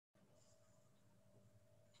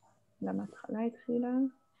גם ההתחלה התחילה.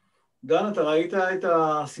 דן, אתה ראית את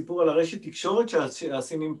הסיפור על הרשת תקשורת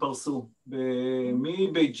שהסינים פרסו,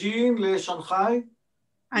 מבייג'ין לשנגחאי?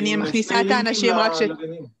 אני מכניסה את האנשים,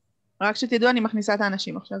 רק שתדעו, אני מכניסה את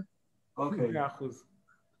האנשים עכשיו. אוקיי. 100%.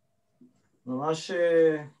 ממש,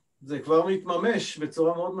 זה כבר מתממש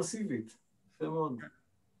בצורה מאוד מסיבית. יפה מאוד.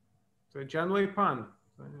 זה ג'אנווי פן.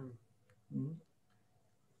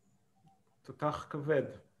 תותח כבד.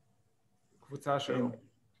 קבוצה שלו.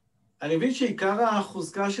 אני מבין שעיקר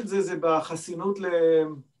החוזקה של זה בחסינות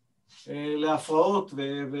להפרעות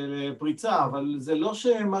ולפריצה, אבל זה לא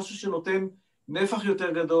משהו שנותן נפח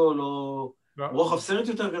יותר גדול או רוחב סרט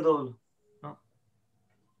יותר גדול. לא.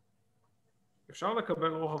 אפשר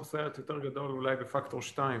לקבל רוחב סרט יותר גדול אולי בפקטור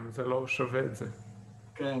 2, זה לא שווה את זה.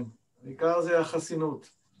 כן, בעיקר זה החסינות.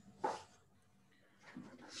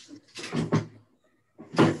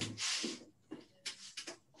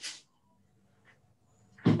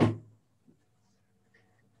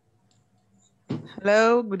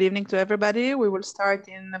 Hello, good evening to everybody. We will start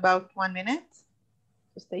in about 1 minute,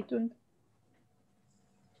 so stay tuned.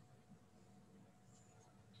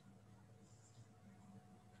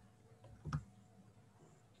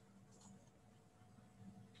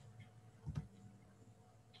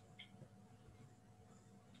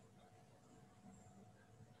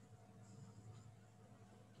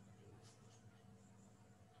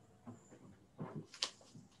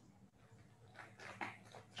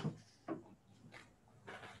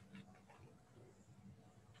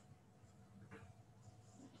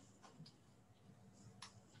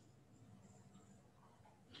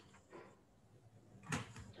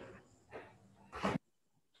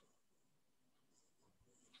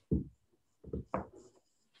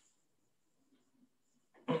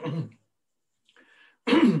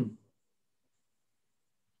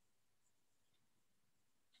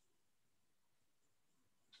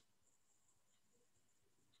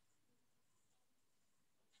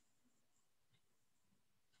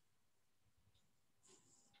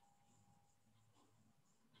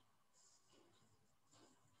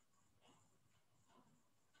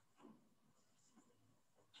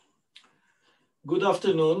 Good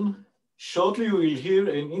afternoon. Shortly we will hear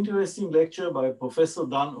an interesting lecture by Professor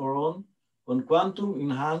Dan Oron on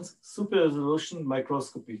quantum-enhanced super-resolution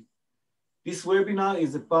microscopy. This webinar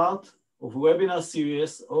is a part of a webinar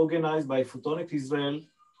series organized by Photonics-Israel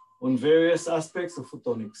on various aspects of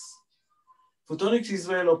photonics.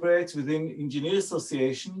 Photonics-Israel operates within Engineers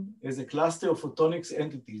Association as a cluster of photonics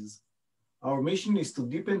entities. Our mission is to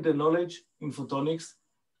deepen the knowledge in photonics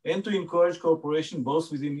and to encourage cooperation both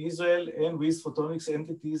within Israel and with photonics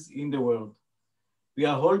entities in the world. We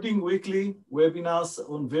are holding weekly webinars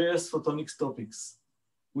on various photonics topics.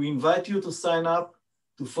 We invite you to sign up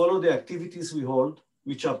to follow the activities we hold,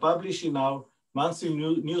 which are published in our monthly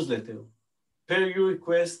newsletter. Per your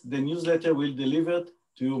request, the newsletter will be delivered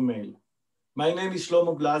to your mail. My name is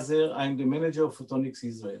Shlomo Glaser. I'm the manager of Photonics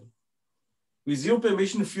Israel. With your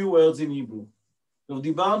permission, a few words in Hebrew.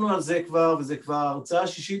 דיברנו על זה כבר, וזה כבר הרצאה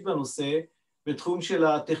שישית בנושא, בתחום של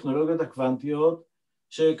הטכנולוגיות הקוונטיות,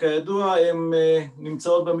 שכידוע הן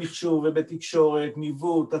נמצאות במחשוב ובתקשורת,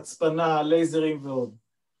 ניווט, הצפנה, לייזרים ועוד.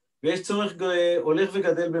 ויש צורך הולך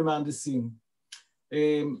וגדל במהנדסים.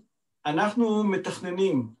 אנחנו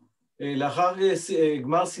מתכננים, לאחר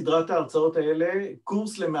גמר סדרת ההרצאות האלה,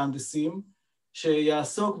 קורס למהנדסים,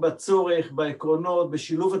 שיעסוק בצורך, בעקרונות,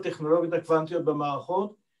 בשילוב הטכנולוגיות הקוונטיות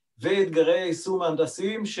במערכות, ואתגרי היישום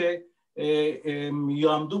ההנדסיים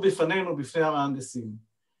שיעמדו בפנינו, בפני המהנדסים.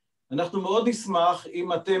 אנחנו מאוד נשמח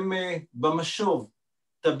אם אתם במשוב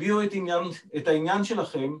תביאו את העניין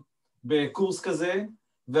שלכם בקורס כזה,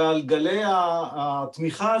 ועל גלי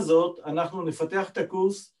התמיכה הזאת אנחנו נפתח את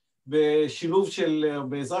הקורס בשילוב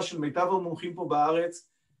בעזרה של מיטב המומחים פה בארץ,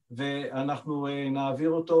 ואנחנו נעביר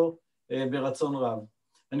אותו ברצון רב.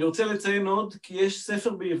 אני רוצה לציין עוד כי יש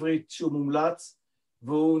ספר בעברית שהוא מומלץ,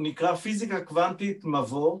 והוא נקרא פיזיקה קוונטית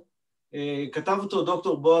מבוא, כתב אותו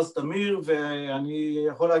דוקטור בועז תמיר, ואני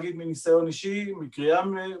יכול להגיד מניסיון אישי, מקריאה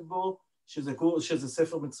בו, שזה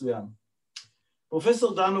ספר מצוין.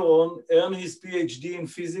 Professor Dan Oron earned his PhD in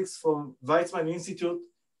physics from Weizmann Institute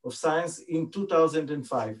of Science in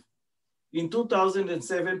 2005. In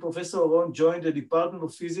 2007, Professor Oron joined the Department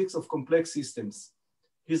of Physics of Complex Systems.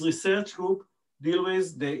 His research group deals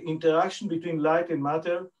with the interaction between light and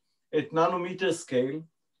matter at nanometer scale,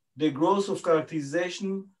 the growth of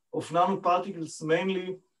characterization of nanoparticles,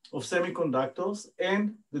 mainly of semiconductors, and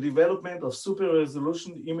the development of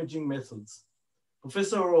super-resolution imaging methods.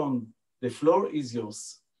 Professor Oron, the floor is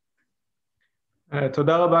yours.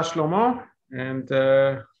 תודה רבה שלמה, and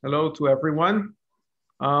hello to everyone.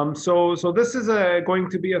 So this is going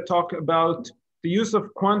to be a talk about the use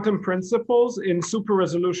of quantum principles in super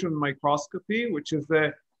resolution microscopy, which is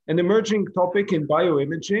an emerging topic in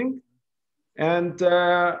bioimaging. And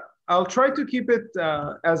I'll try to keep it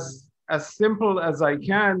as simple as I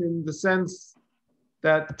can, in the sense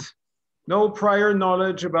that no prior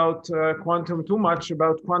knowledge about too much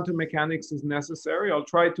about quantum mechanics is necessary. I'll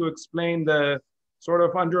try to explain the sort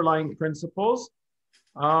of underlying principles.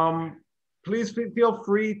 Please feel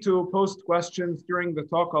free to post questions during the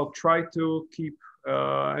talk. I'll try to keep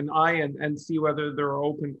an eye and see whether there are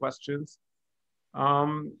open questions.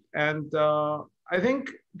 I think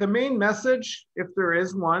the main message, if there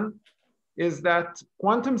is one, is that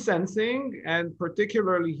quantum sensing, and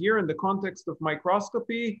particularly here in the context of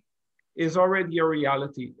microscopy, is already a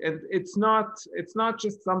reality. And it's not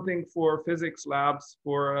just something for physics labs,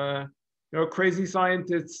 for crazy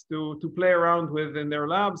scientists to play around with in their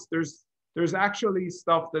labs. There's actually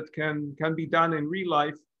stuff that can be done in real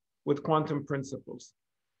life with quantum principles.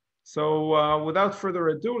 So without further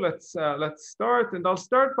ado, let's start. And I'll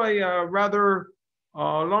start by a rather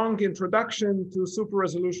long introduction to super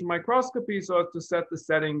resolution microscopy, so as to set the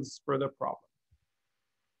settings for the problem.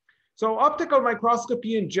 So optical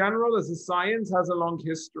microscopy in general as a science has a long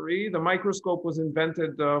history. The microscope was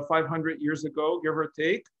invented 500 years ago, give or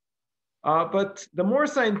take. But the more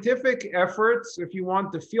scientific efforts, if you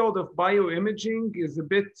want, the field of bioimaging is a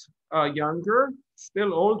bit younger,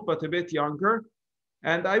 still old, but a bit younger.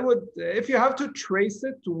 And I would, if you have to trace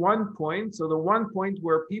it to one point, so the one point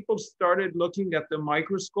where people started looking at the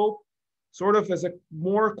microscope sort of as a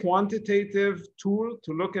more quantitative tool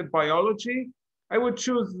to look at biology, I would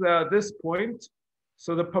choose this point.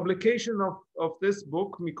 So the publication of this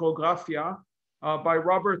book, Micrographia, by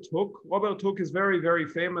Robert Hooke. Robert Hooke is very, very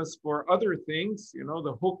famous for other things,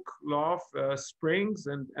 the Hooke law of springs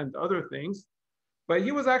and other things. But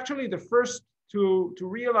he was actually the first to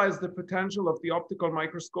realize the potential of the optical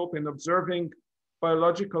microscope in observing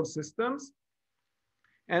biological systems.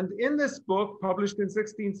 And in this book, published in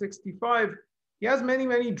 1665, he has many,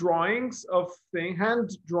 many drawings of things,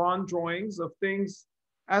 hand-drawn drawings of things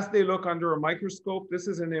as they look under a microscope. This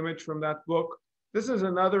is an image from that book. This is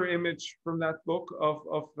another image from that book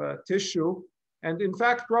of tissue. And in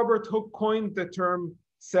fact, Robert Hooke coined the term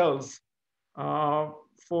cells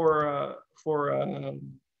for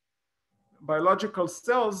biological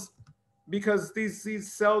cells, because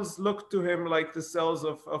these cells look to him like the cells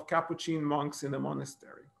of Capuchin monks in a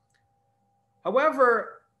monastery.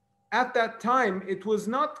 However, at that time, it was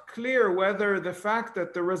not clear whether the fact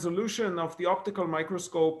that the resolution of the optical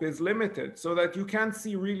microscope is limited, so that you can't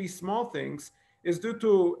see really small things, is due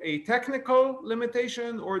to a technical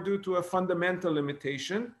limitation or due to a fundamental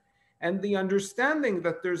limitation. And the understanding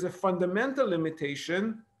that there's a fundamental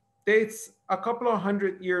limitation dates a couple of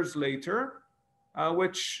 100 years later,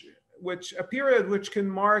 which a period which can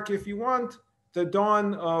mark, if you want, the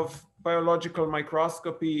dawn of biological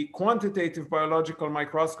microscopy, quantitative biological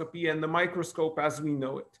microscopy, and the microscope as we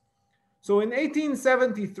know it. So in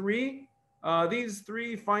 1873, these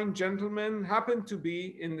three fine gentlemen happened to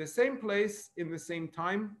be in the same place in the same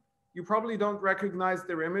time. You probably don't recognize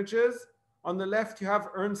their images. On the left, you have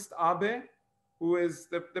Ernst Abbe, who is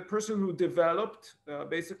the person who developed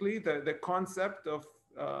basically the concept of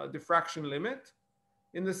diffraction limit.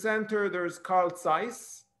 In the center, there's Carl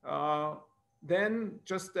Zeiss, then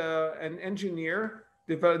just an engineer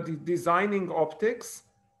designing optics,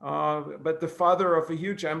 but the father of a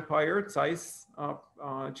huge empire, Zeiss,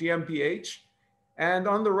 GmbH. And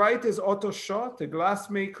on the right is Otto Schott, a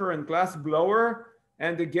glassmaker and glass blower,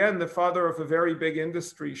 and again, the father of a very big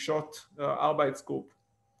industry, Schott Arbeitsgruppe.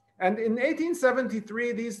 And in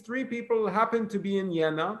 1873, these three people happened to be in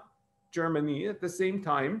Jena, Germany at the same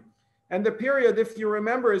time. And the period, if you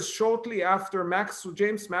remember, is shortly after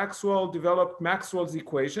James Maxwell developed Maxwell's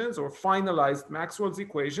equations, or finalized Maxwell's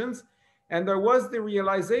equations. And there was the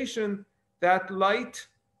realization that light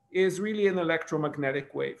is really an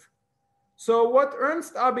electromagnetic wave. So what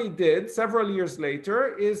Ernst Abbe did several years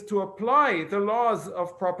later is to apply the laws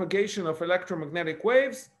of propagation of electromagnetic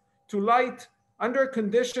waves to light under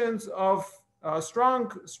conditions of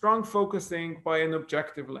strong focusing by an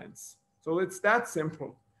objective lens. So it's that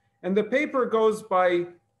simple. And the paper goes by,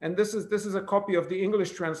 and this is a copy of the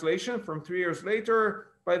English translation from 3 years later,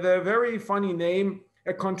 by the very funny name,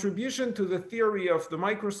 A Contribution to the Theory of the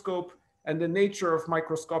Microscope and the Nature of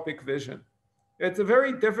Microscopic Vision. It's a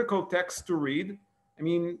very difficult text to read. I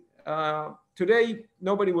mean, today,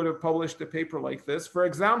 nobody would have published a paper like this. For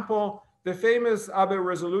example, the famous Abbe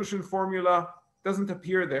resolution formula doesn't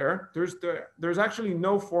appear there. There's actually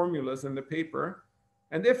no formulas in the paper.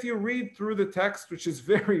 And if you read through the text, which is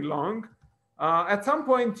very long, at some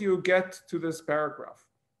point you get to this paragraph.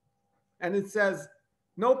 And it says,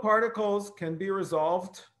 no particles can be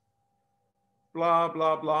resolved, blah,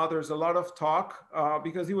 blah, blah. There's a lot of talk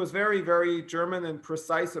because he was very, very German and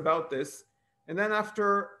precise about this. And then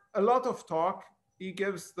after a lot of talk, he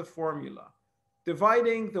gives the formula,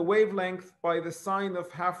 dividing the wavelength by the sine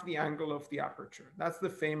of half the angle of the aperture. That's the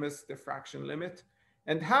famous diffraction limit.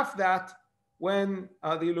 And half that when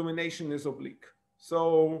the illumination is oblique.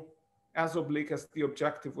 So as oblique as the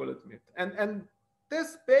objective will admit. And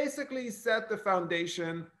this basically set the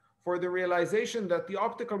foundation for the realization that the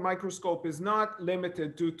optical microscope is not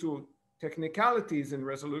limited due to technicalities in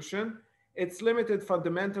resolution. It's limited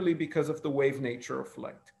fundamentally because of the wave nature of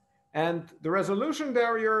light. And the resolution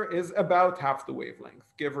barrier is about half the wavelength,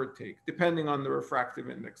 give or take, depending on the refractive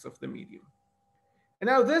index of the medium. And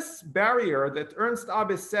now this barrier that Ernst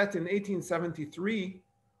Abbe set in 1873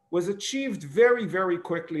 was achieved very, very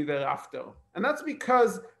quickly thereafter. And that's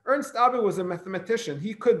because Ernst Abbe was a mathematician.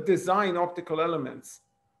 He could design optical elements,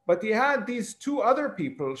 but he had these two other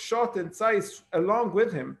people, Schott and Zeiss, along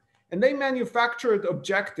with him, and they manufactured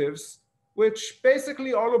objectives, which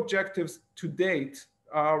basically all objectives to date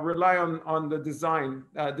rely on the design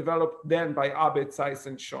developed then by Abbe, Zeiss,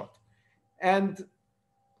 and Schott. And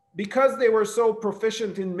because they were so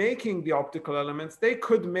proficient in making the optical elements, they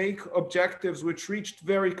could make objectives which reached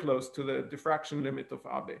very close to the diffraction limit of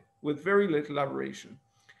Abbe with very little aberration.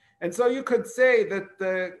 And so you could say that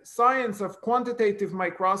the science of quantitative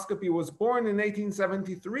microscopy was born in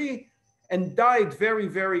 1873 and died very,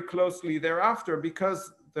 very closely thereafter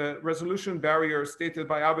because the resolution barrier stated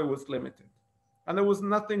by Abbe was limited. And there was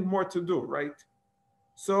nothing more to do, right?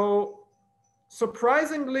 So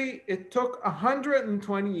surprisingly, it took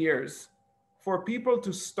 120 years for people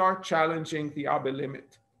to start challenging the Abbe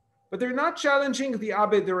limit. But they're not challenging the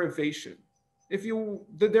Abbe derivation.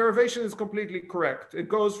 The derivation is completely correct. It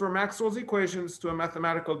goes from Maxwell's equations to a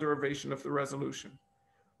mathematical derivation of the resolution.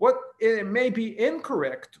 What it may be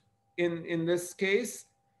incorrect in this case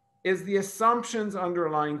is the assumptions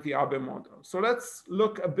underlying the Abbe model. So let's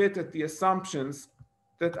look a bit at the assumptions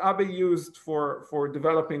that Abbe used for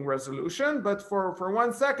developing resolution. But for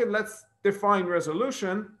 1 second, let's define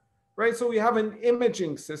resolution, right? So we have an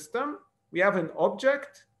imaging system. We have an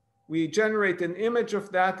object. We generate an image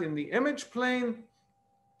of that in the image plane.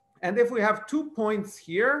 And if we have 2 points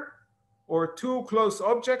here or 2 close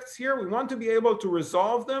objects here, we want to be able to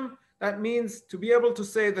resolve them. That means to be able to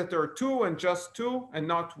say that there are 2 and just 2 and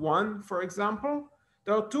not 1, for example.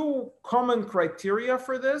 There are 2 common criteria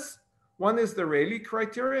for this. One is the Rayleigh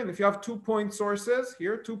criterion. If you have 2-point sources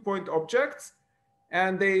here, 2-point objects,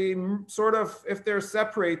 and they sort of, if they're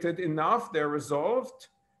separated enough, they're resolved.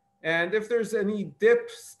 And if there's any dip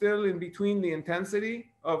still in between the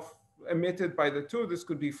intensity of emitted by the 2, this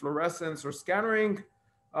could be fluorescence or scattering,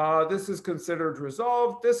 this is considered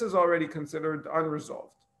resolved. This is already considered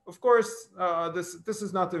unresolved. Of course, this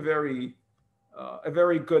is not a very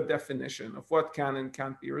good definition of what can and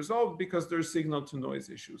can't be resolved because there's signal to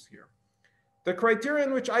noise issues here. The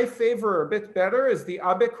criterion which I favor a bit better is the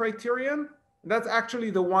Abbe criterion. That's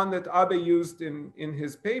actually the one that Abbe used in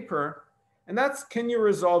his paper. And that's, can you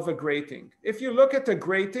resolve a grating? If you look at a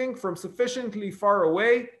grating from sufficiently far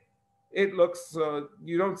away, it looks,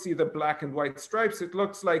 you don't see the black and white stripes. It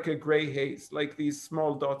looks like a gray haze, like these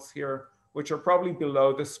small dots here, which are probably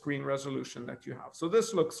below the screen resolution that you have. So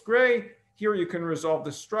this looks gray. Here you can resolve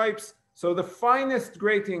the stripes. So the finest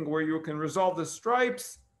grating where you can resolve the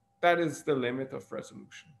stripes, that is the limit of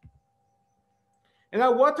resolution. And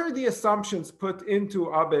now what are the assumptions put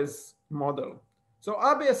into Abbe's model? So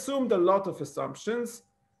Abbe assumed a lot of assumptions.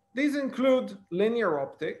 These include linear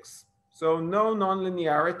optics, so no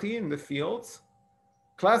nonlinearity in the fields.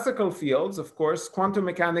 Classical fields, of course, quantum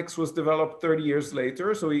mechanics was developed 30 years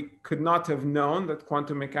later, so he could not have known that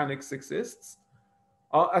quantum mechanics exists.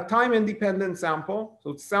 A time-independent sample,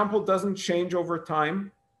 so the sample doesn't change over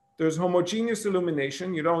time. There's homogeneous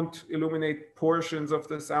illumination. You don't illuminate portions of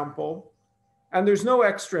the sample. And there's no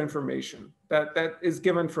extra information that is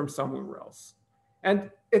given from somewhere else.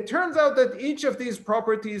 And it turns out that each of these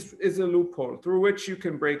properties is a loophole through which you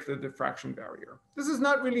can break the diffraction barrier. This is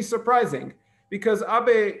not really surprising because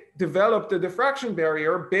Abbe developed the diffraction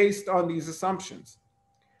barrier based on these assumptions.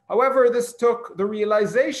 However, the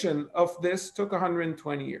realization of this took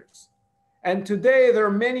 120 years. And today there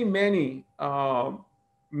are many, many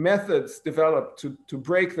methods developed to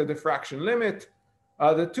break the diffraction limit.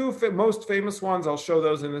 The 2 most famous ones, I'll show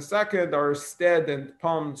those in a second, are Stead and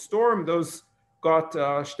Palm Storm. Those got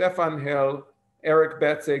Stefan Hell Eric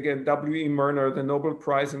Betzig and W.E. Murner the Nobel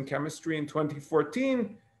Prize in Chemistry in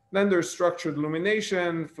 2014. Then there's structured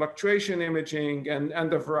illumination, fluctuation imaging,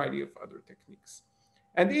 and a variety of other techniques.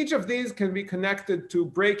 And each of these can be connected to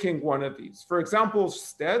breaking one of these. For example,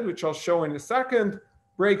 STED, which I'll show in a second,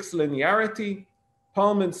 breaks linearity.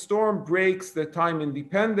 Pullman-Storm breaks the time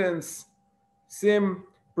independence. SIM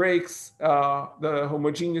breaks the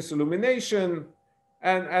homogeneous illumination.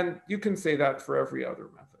 And you can say that for every other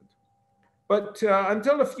method. But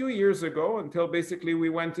until a few years ago, until basically we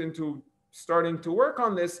went into starting to work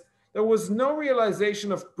on this, there was no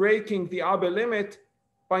realization of breaking the Abbe limit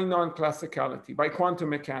by non-classicality, by quantum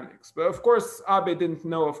mechanics. But of course, Abbe didn't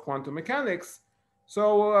know of quantum mechanics.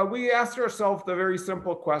 So we asked ourselves the very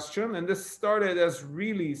simple question, and this started as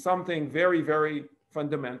really something very, very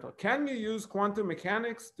fundamental. Can you use quantum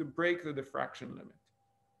mechanics to break the diffraction limit?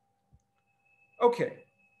 Okay,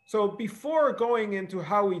 so before going into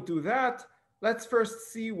how we do that, let's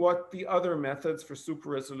first see what the other methods for super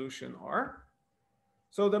resolution are.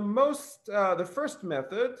 So the first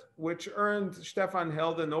method, which earned Stefan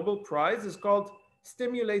Hell the Nobel Prize, is called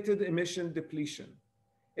stimulated emission depletion.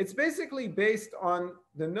 It's basically based on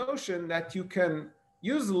the notion that you can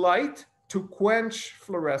use light to quench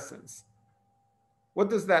fluorescence. What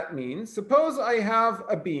does that mean? Suppose I have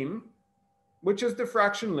a beam, which is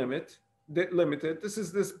diffraction limited. This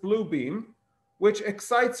is this blue beam, which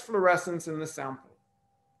excites fluorescence in the sample.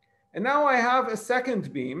 And now I have a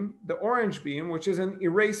second beam, the orange beam, which is an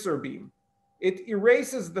eraser beam. It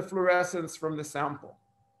erases the fluorescence from the sample.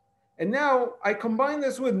 And now I combine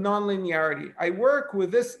this with nonlinearity. I work with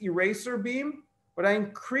this eraser beam, but I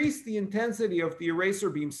increase the intensity of the eraser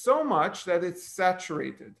beam so much that it's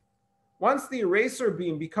saturated. Once the eraser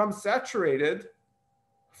beam becomes saturated,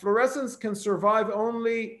 fluorescence can survive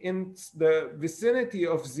only in the vicinity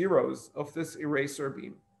of zeros of this eraser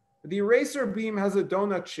beam. The eraser beam has a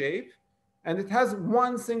donut shape, and it has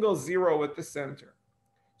one single zero at the center.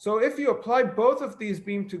 So if you apply both of these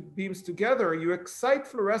beams together, you excite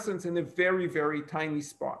fluorescence in a very, very tiny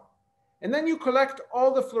spot. And then you collect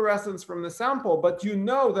all the fluorescence from the sample, but you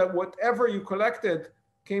know that whatever you collected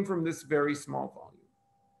came from this very small volume.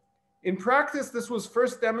 In practice, this was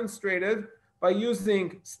first demonstrated by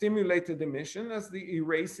using stimulated emission as the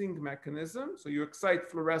erasing mechanism. So you excite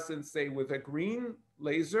fluorescence, say, with a green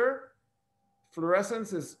laser.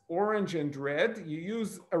 Fluorescence is orange and red. You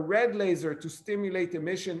use a red laser to stimulate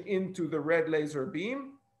emission into the red laser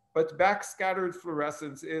beam, but backscattered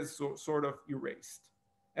fluorescence is sort of erased.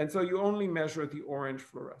 And so you only measure the orange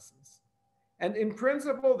fluorescence. And in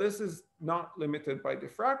principle, this is not limited by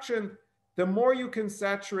diffraction. The more you can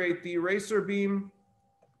saturate the eraser beam,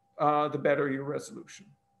 the better your resolution.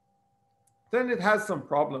 Then it has some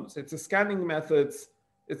problems. It's a scanning method,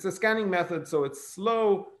 so it's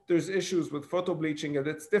slow. There's issues with photo bleaching, and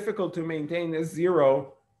it's difficult to maintain a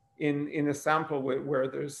zero in a sample where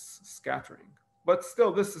there's scattering. But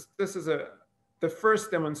still, this is the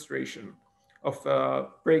first demonstration of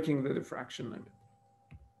breaking the diffraction limit.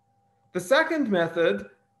 The second method,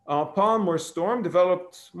 Pullman-Storm,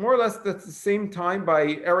 developed more or less at the same time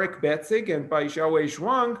by Eric Betzig and by Xiaowei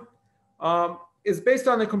Zhuang, is based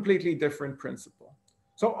on a completely different principle.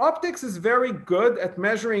 So optics is very good at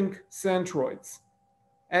measuring centroids.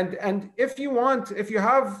 And if you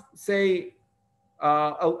have, say,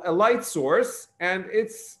 a light source and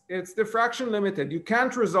it's diffraction limited, you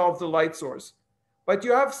can't resolve the light source, but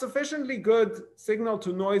you have sufficiently good signal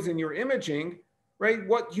to noise in your imaging, right?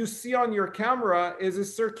 What you see on your camera is a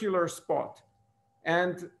circular spot.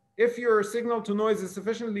 And if your signal to noise is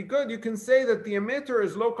sufficiently good, you can say that the emitter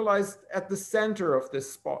is localized at the center of this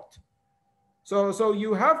spot. So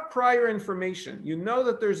you have prior information. You know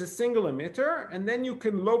that there's a single emitter, and then you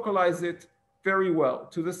can localize it very well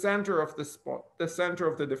to the center of the spot, the center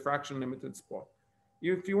of the diffraction limited spot.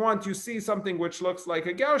 If you want, you see something which looks like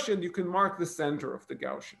a Gaussian, you can mark the center of the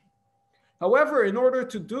Gaussian. However, in order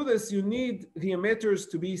to do this, you need the emitters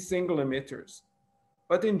to be single emitters.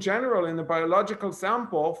 But in general, in a biological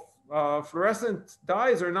sample, fluorescent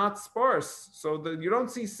dyes are not sparse. So you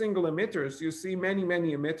don't see single emitters, you see many,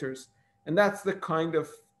 many emitters. And that's the kind of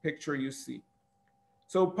picture you see.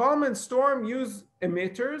 So Pullman-Storm use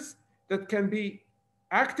emitters that can be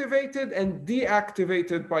activated and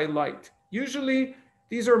deactivated by light. Usually,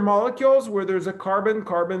 these are molecules where there's a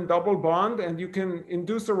carbon-carbon double bond, and you can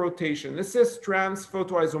induce a rotation. This is trans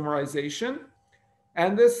photoisomerization.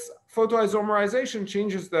 And this photoisomerization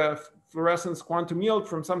changes the fluorescence quantum yield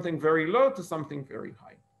from something very low to something very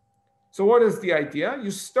high. So what is the idea?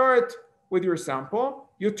 You start with your sample,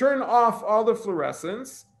 you turn off all the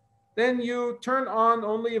fluorescence, then you turn on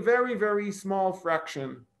only a very, very small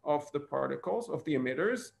fraction of the particles, of the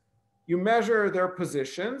emitters. You measure their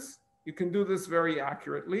positions. You can do this very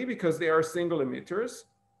accurately because they are single emitters.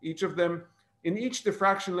 Each of them, in each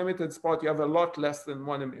diffraction limited spot, you have a lot less than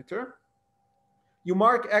one emitter. You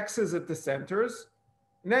mark X's at the centers,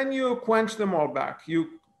 and then you quench them all back.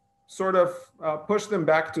 You sort of push them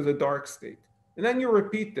back to the dark state. And then you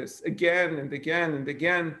repeat this again and again and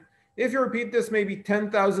again. If you repeat this maybe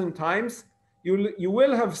 10,000 times, you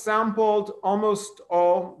will have sampled almost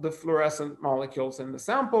all the fluorescent molecules in the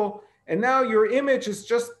sample. And now your image is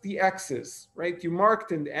just the X's, right? You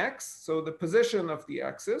marked an X, so the position of the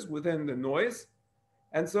X's within the noise.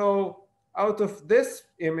 And so out of this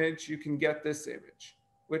image, you can get this image,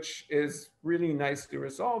 which is really nicely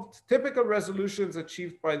resolved. Typical resolutions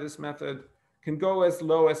achieved by this method can go as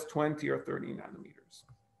low as 20 or 30 nanometers.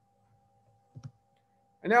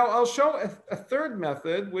 And now I'll show a third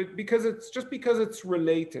method because it's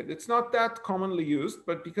related. It's not that commonly used,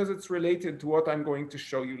 but because it's related to what I'm going to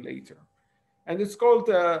show you later. And it's called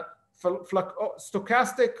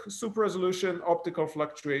stochastic super-resolution optical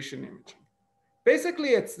fluctuation imaging. Basically,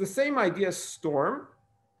 it's the same idea as storm.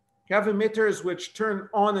 You have emitters which turn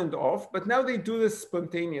on and off, but now they do this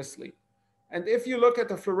spontaneously. And if you look at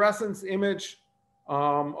the fluorescence image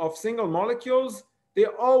of single molecules, they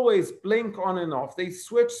always blink on and off. They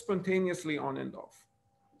switch spontaneously on and off.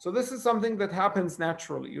 So this is something that happens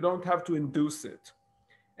naturally. You don't have to induce it.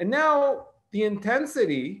 And now the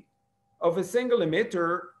intensity of a single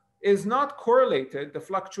emitter is not correlated. The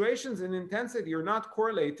fluctuations in intensity are not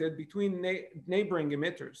correlated between neighboring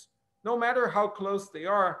emitters. No matter how close they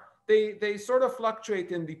are, they sort of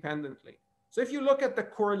fluctuate independently. So if you look at the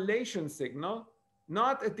correlation signal,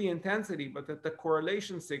 not at the intensity, but at the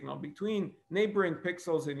correlation signal between neighboring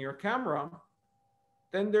pixels in your camera,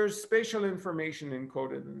 then there's spatial information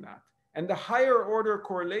encoded in that. And the higher order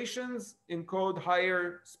correlations encode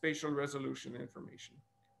higher spatial resolution information.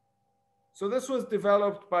 So this was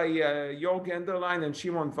developed by Joel Genderlein and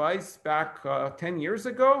Shimon Weiss back 10 years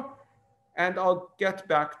ago. And I'll get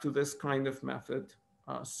back to this kind of method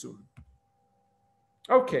soon.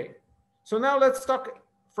 Okay, so now let's talk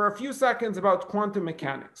for a few seconds about quantum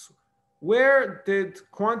mechanics. Where did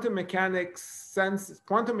quantum mechanical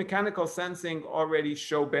sensing already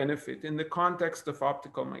show benefit in the context of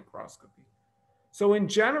optical microscopy? So in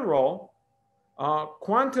general,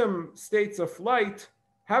 quantum states of light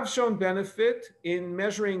have shown benefit in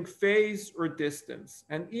measuring phase or distance.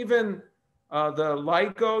 And even the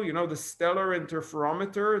LIGO, you know, the stellar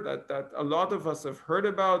interferometer that a lot of us have heard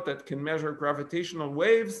about that can measure gravitational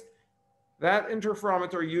waves, that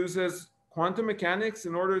interferometer uses quantum mechanics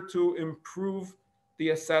in order to improve the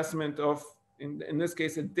assessment of, in this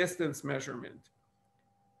case, a distance measurement.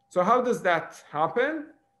 So how does that happen?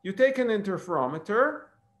 You take an interferometer,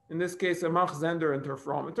 in this case, a Mach-Zehnder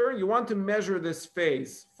interferometer. You want to measure this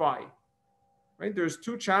phase, phi, right? There's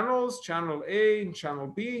two channels, channel A and channel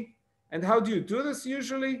B. And how do you do this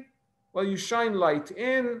usually? Well, you shine light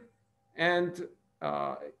in, and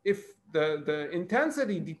if the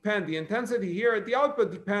intensity the intensity here at the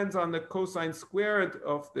output depends on the cosine squared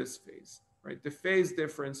of this phase, right? The phase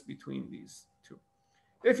difference between these two.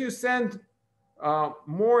 If you send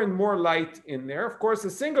more and more light in there, of course, a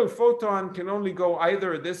single photon can only go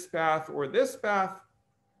either this path or this path.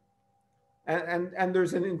 And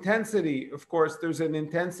there's an intensity, of course, there's an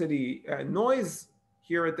intensity noise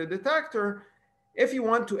here at the detector. If you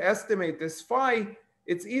want to estimate this phi,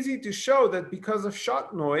 it's easy to show that because of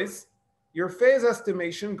shot noise, your phase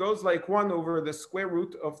estimation goes like 1 over the square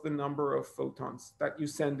root of the number of photons that you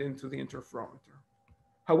send into the interferometer.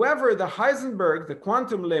 However, the Heisenberg, the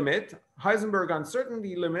quantum limit, Heisenberg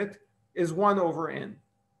uncertainty limit is 1 over n.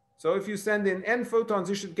 So if you send in n photons,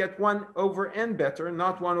 you should get 1 over n better,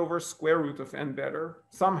 not 1 over square root of n better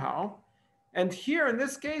somehow. And here in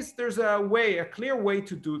this case, there's a clear way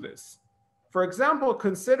to do this. For example,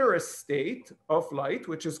 consider a state of light,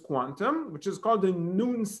 which is quantum, which is called a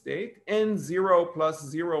noon state, n0 plus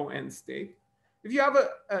 0 n state. If you have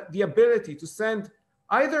the ability to send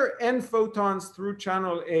either n photons through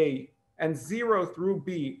channel A and 0 through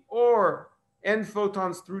B, or n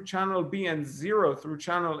photons through channel B and 0 through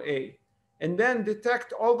channel A, and then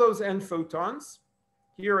detect all those n photons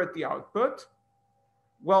here at the output,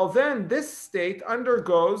 well, then this state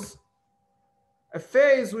undergoes a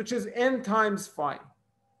phase which is n times phi,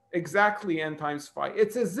 exactly n times phi.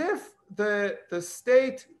 It's as if the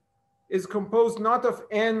state is composed not of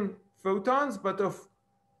n photons, but of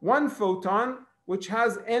 1 photon, which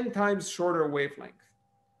has n times shorter wavelength.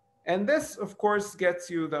 And this, of course, gets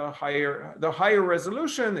you the higher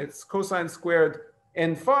resolution. It's cosine squared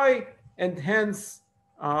n phi, and hence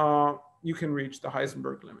you can reach the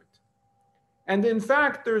Heisenberg limit. And in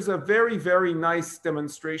fact, there's a very, very nice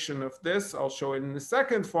demonstration of this. I'll show it in a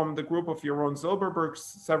second from the group of Jeroen Zilberberg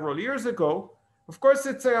several years ago. Of course,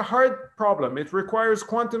 it's a hard problem. It requires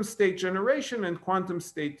quantum state generation and quantum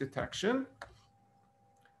state detection.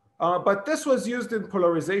 But this was used in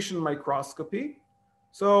polarization microscopy.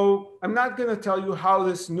 So I'm not going to tell you how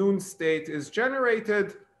this noon state is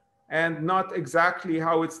generated and not exactly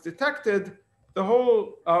how it's detected. The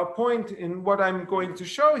whole point in what I'm going to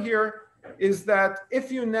show here is that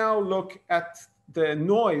if you now look at the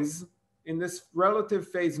noise in this relative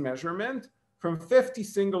phase measurement from 50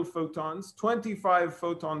 single photons, 25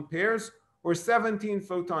 photon pairs, or 17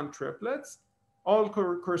 photon triplets, all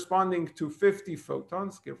corresponding to 50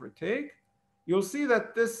 photons, give or take, you'll see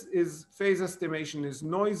that this phase estimation is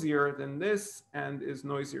noisier than this and is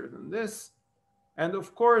noisier than this. And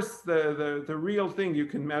of course, the real thing you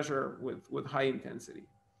can measure with high intensity.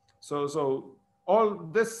 So all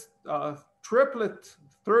this triplet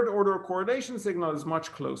third order correlation signal is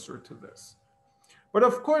much closer to this. But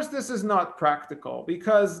of course, this is not practical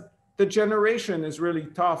because the generation is really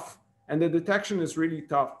tough and the detection is really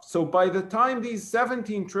tough. So by the time these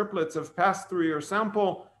 17 triplets have passed through your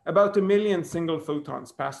sample, about 1 million single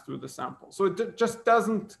photons pass through the sample. So it just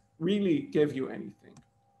doesn't really give you anything.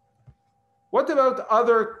 What about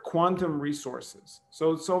other quantum resources?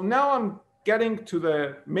 So now I'm getting to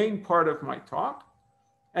the main part of my talk,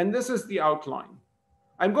 and this is the outline.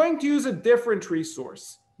 I'm going to use a different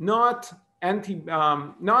resource, not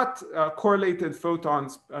correlated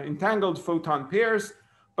photons, entangled photon pairs,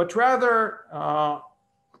 but rather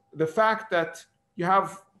the fact that you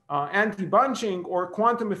have anti-bunching or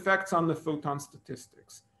quantum effects on the photon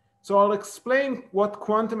statistics. So I'll explain what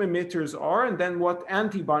quantum emitters are and then what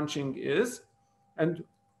anti-bunching is and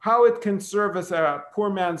how it can serve as a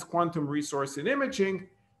poor man's quantum resource in imaging.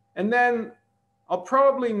 And then I'll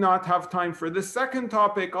probably not have time for this second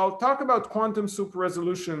topic. I'll talk about quantum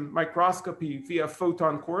super-resolution microscopy via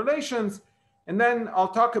photon correlations. And then I'll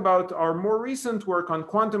talk about our more recent work on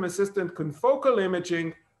quantum-assisted confocal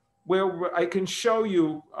imaging, where I can show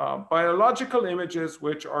you biological images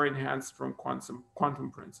which are enhanced from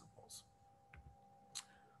quantum principles.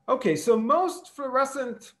 Okay, so most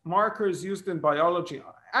fluorescent markers used in biology,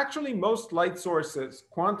 actually most light sources,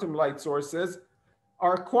 quantum light sources,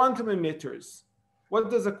 are quantum emitters. What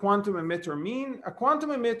does a quantum emitter mean? A quantum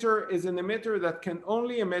emitter is an emitter that can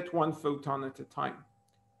only emit one photon at a time.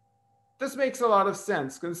 This makes a lot of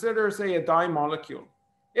sense. Consider, say, a dye molecule.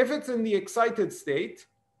 If it's in the excited state,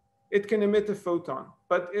 it can emit a photon.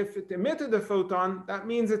 But if it emitted a photon, that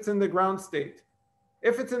means it's in the ground state.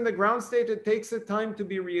 If it's in the ground state, it takes it time to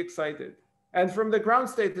be re-excited. And from the ground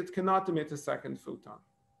state, it cannot emit a second photon,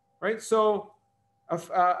 right? So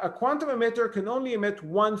a quantum emitter can only emit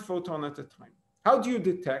one photon at a time. How do you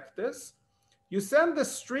detect this? You send the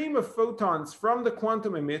stream of photons from the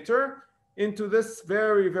quantum emitter into this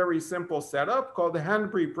very, very simple setup called the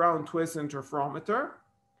Hanbury-Brown Twiss interferometer.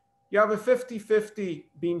 You have a 50-50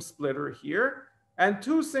 beam splitter here and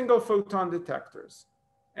 2 single photon detectors.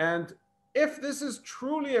 And if this is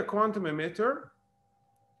truly a quantum emitter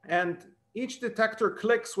and each detector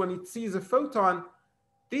clicks when it sees a photon,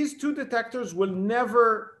 these 2 detectors will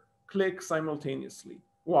never click simultaneously.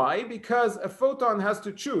 Why? Because a photon has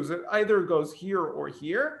to choose. It either goes here or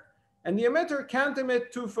here, and the emitter can't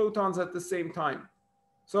emit 2 photons at the same time.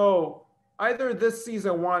 So either this sees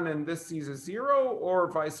a 1 and this sees a 0, or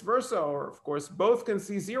vice versa, or of course both can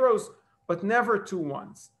see zeros, but never 2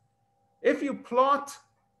 ones. If you plot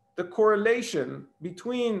the correlation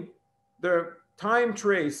between the time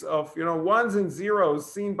trace of ones and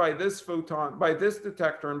zeros seen by this photon, by this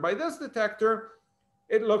detector, and by this detector,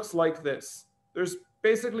 it looks like this. There's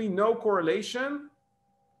basically no correlation.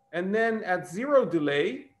 And then at 0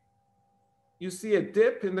 delay, you see a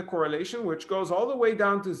dip in the correlation, which goes all the way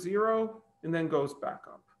down to 0 and then goes back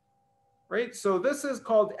up, right? So this is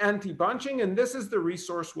called anti-bunching, and this is the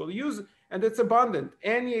resource we'll use, and it's abundant.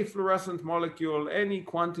 Any fluorescent molecule, any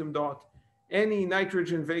quantum dot, any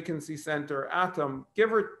nitrogen vacancy center atom, give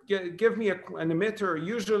me an emitter,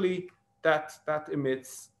 usually that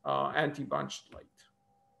emits anti-bunched light.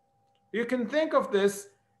 You can think of this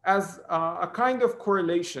as a kind of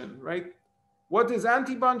correlation, right? What is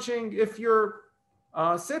anti-bunching? If you're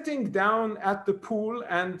sitting down at the pool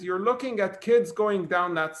and you're looking at kids going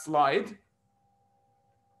down that slide,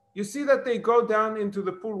 you see that they go down into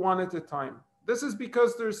the pool one at a time. This is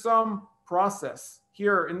because there's some process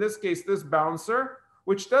here, in this case, this bouncer,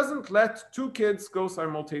 which doesn't let 2 kids go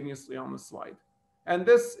simultaneously on the slide. And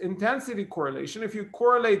this intensity correlation, if you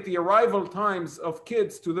correlate the arrival times of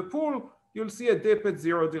kids to the pool you'll see a dip at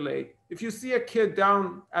 0 delay. If you see a kid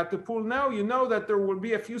down at the pool now, you know that there will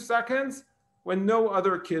be a few seconds when no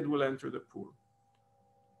other kid will enter the pool.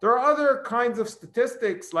 There are other kinds of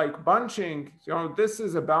statistics like bunching. You know, this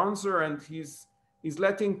is a bouncer and he's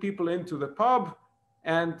letting people into the pub,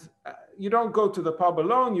 and you don't go to the pub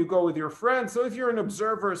alone, you go with your friends. So if you're an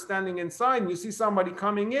observer standing inside and you see somebody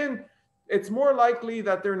coming in, it's more likely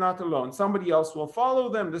that they're not alone. Somebody else will follow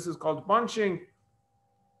them. This is called bunching.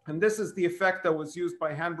 And this is the effect that was used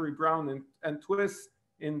by Hanbury, Brown, and Twiss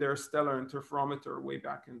in their stellar interferometer way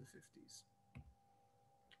back in the 50s.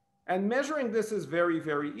 And measuring this is very,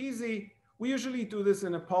 very easy. We usually do this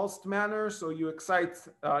in a pulsed manner. So you excite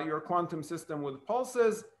your quantum system with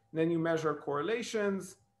pulses, and then you measure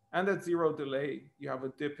correlations. And at 0 delay, you have a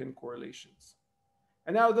dip in correlations.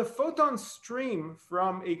 And now the photon stream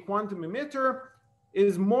from a quantum emitter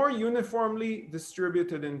is more uniformly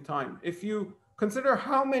distributed in time. If you consider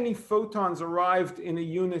how many photons arrived in a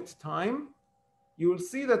unit time, you will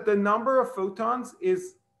see that the number of photons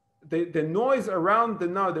is, the noise around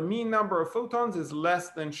the mean number of photons is less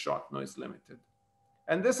than shot noise limited.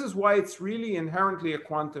 And this is why it's really inherently a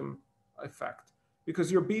quantum effect,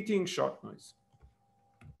 because you're beating shot noise.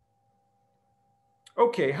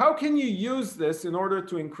 Okay, how can you use this in order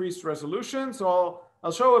to increase resolution? So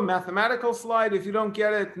I'll show a mathematical slide. If you don't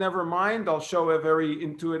get it, never mind. I'll show a very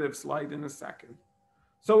intuitive slide in a second.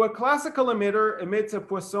 So a classical emitter emits a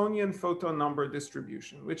Poissonian photon number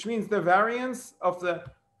distribution, which means the variance of the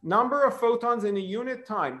number of photons in a unit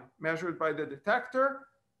time measured by the detector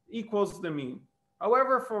equals the mean.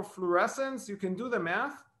 However, for fluorescence, you can do the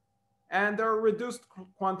math, and there are reduced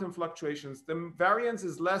quantum fluctuations. The variance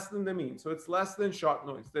is less than the mean, so it's less than shot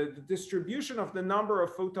noise. The distribution of the number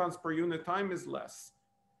of photons per unit time is less.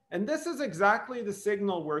 And this is exactly the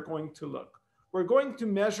signal we're going to look. We're going to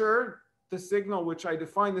measure the signal, which I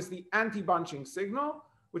define as the anti-bunching signal,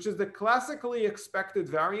 which is the classically expected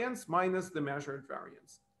variance minus the measured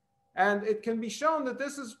variance. And it can be shown that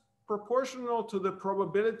this is proportional to the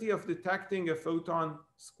probability of detecting a photon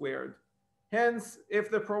squared. Hence,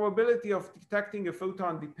 if the probability of detecting a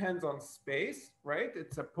photon depends on space, right?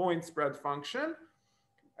 It's a point spread function.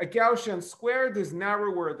 A Gaussian squared is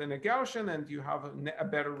narrower than a Gaussian, and you have a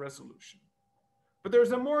better resolution. But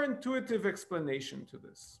there's a more intuitive explanation to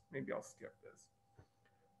this. Maybe I'll skip this.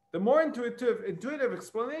 The more intuitive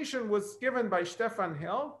explanation was given by Stefan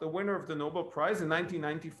Hell, the winner of the Nobel Prize in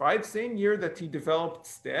 1995, same year that he developed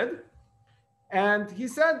STED. And he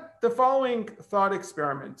said the following thought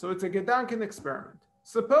experiment. So it's a Gedanken experiment.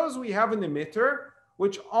 Suppose we have an emitter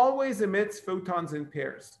which always emits photons in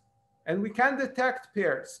pairs, and we can detect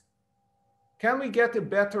pairs. Can we get a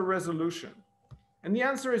better resolution? And the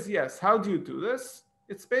answer is yes. How do you do this?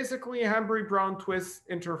 It's basically a Hanbury-Brown-Twiss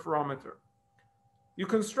interferometer. You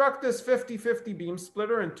construct this 50-50 beam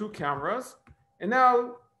splitter and 2 cameras, and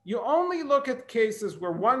now you only look at cases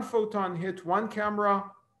where one photon hit one camera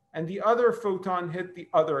and the other photon hit the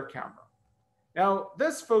other camera. Now,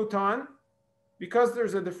 this photon, because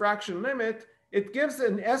there's a diffraction limit, it gives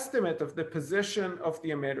an estimate of the position of the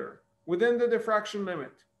emitter within the diffraction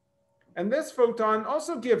limit. And this photon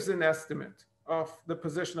also gives an estimate of the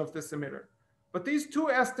position of this emitter. But these 2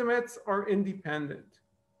 estimates are independent.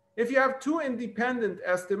 If you have 2 independent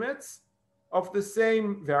estimates of the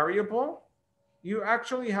same variable, you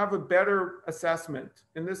actually have a better assessment,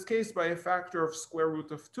 in this case by a factor of square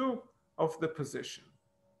root of 2 of the position.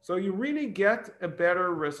 So you really get a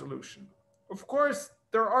better resolution. Of course,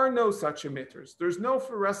 there are no such emitters. There's no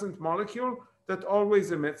fluorescent molecule that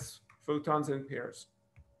always emits photons in pairs.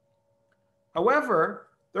 However,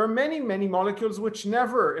 there are many, many molecules which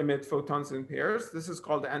never emit photons in pairs. This is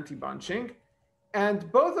called anti-bunching.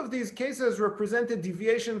 And both of these cases represent a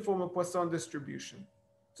deviation from a Poisson distribution.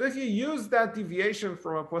 So if you use that deviation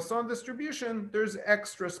from a Poisson distribution, there's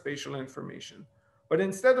extra spatial information. But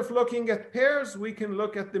instead of looking at pairs, we can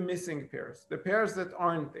look at the missing pairs, the pairs that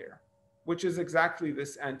aren't there, which is exactly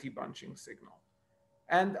this anti-bunching signal.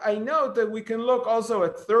 And I note that we can look also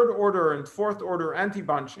at 3rd order and 4th order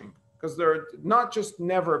anti-bunching, because there are not just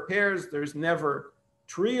never pairs, there's never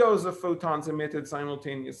trios of photons emitted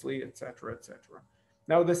simultaneously, et cetera, et cetera.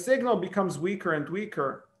 Now the signal becomes weaker and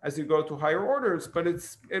weaker as you go to higher orders, but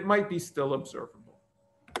it might be still observable.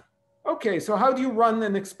 Okay, so how do you run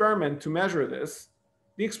an experiment to measure this?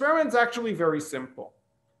 The experiment is actually very simple.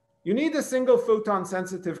 You need a single photon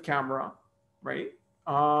sensitive camera, right?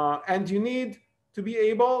 And you need to be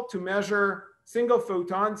able to measure single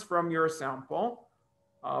photons from your sample.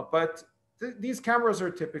 But these cameras are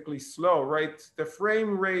typically slow, right? The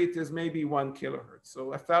frame rate is maybe 1 kilohertz, so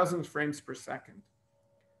 1,000 frames per second.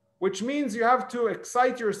 which means you have to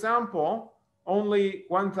excite your sample only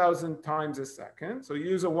 1,000 times a second. So you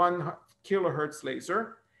use a 1 kilohertz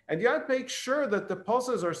laser, and you have to make sure that the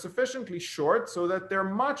pulses are sufficiently short so that they're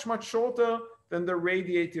much, much shorter than the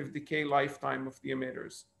radiative decay lifetime of the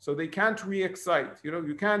emitters. So they can't re-excite.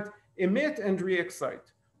 You can't emit and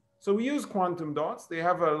re-excite. So we use quantum dots. They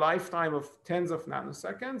have a lifetime of tens of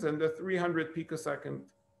nanoseconds and a 300 picosecond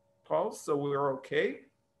pulse, so we're okay.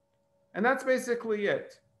 And that's basically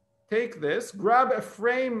it. Take this, grab a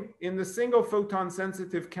frame in the single photon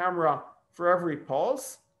sensitive camera for every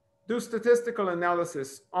pulse, do statistical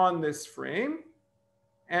analysis on this frame,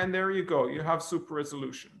 and there you go, you have super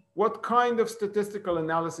resolution. What kind of statistical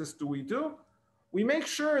analysis do we do? We make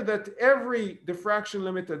sure that every diffraction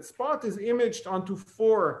limited spot is imaged onto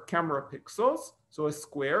 4 camera pixels, so a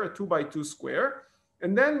square, a 2x2 square,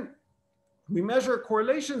 and then we measure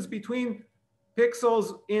correlations between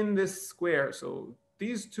pixels in this square. So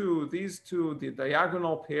these two, the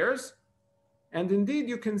diagonal pairs, and indeed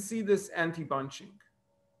you can see this anti-bunching.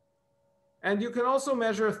 And you can also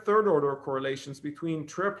measure third order correlations between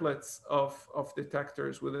triplets of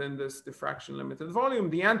detectors within this diffraction limited volume.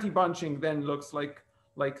 The anti-bunching then looks like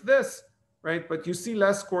this, right? But you see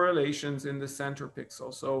less correlations in the center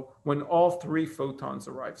pixel. So when all 3 photons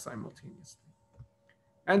arrive simultaneously.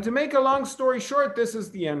 And to make a long story short, this is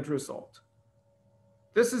the end result.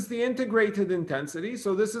 This is the integrated intensity.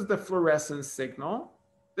 So this is the fluorescence signal.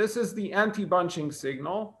 This is the anti-bunching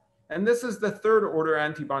signal. And this is the third order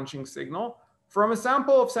anti-bunching signal from a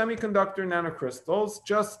sample of semiconductor nanocrystals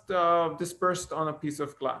just dispersed on a piece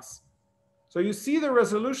of glass. So you see the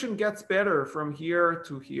resolution gets better from here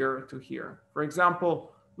to here to here. For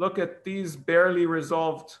example, look at these barely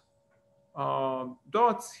resolved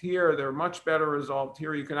dots here. They're much better resolved.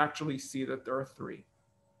 Here you can actually see that there are 3.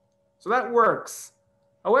 So that works.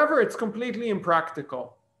 However, it's completely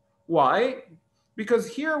impractical. Why? Because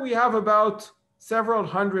here we have about several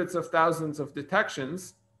hundreds of thousands of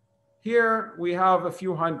detections. Here we have a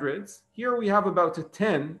few hundreds. Here we have about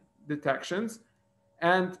 10 detections.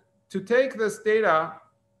 And to take this data,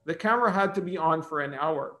 the camera had to be on for an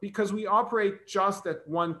hour because we operate just at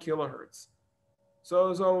 1 kilohertz.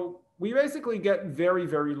 So we basically get very,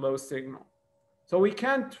 very low signal. So we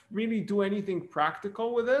can't really do anything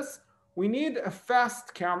practical with this. We need a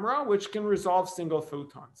fast camera which can resolve single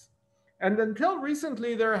photons. And until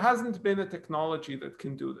recently, there hasn't been a technology that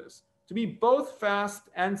can do this, to be both fast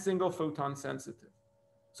and single photon sensitive.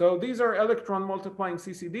 So these are electron multiplying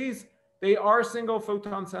CCDs. They are single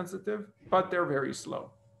photon sensitive, but they're very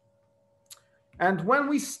slow. And when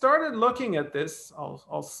we started looking at this,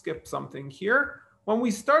 I'll skip something here. When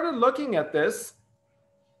we started looking at this,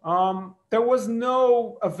 there was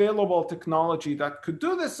no available technology that could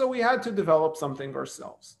do this, so we had to develop something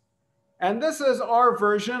ourselves. And this is our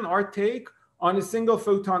version, our take on a single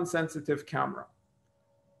photon sensitive camera.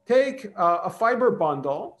 Take a fiber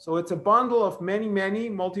bundle, so it's a bundle of many,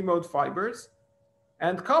 many multimode fibers,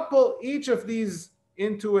 and couple each of these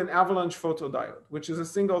into an avalanche photodiode, which is a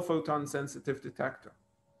single photon sensitive detector.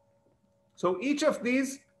 So each of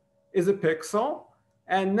these is a pixel,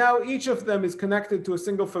 and now each of them is connected to a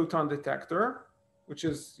single photon detector, which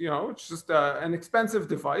is, it's just an expensive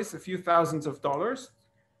device, a few thousands of dollars.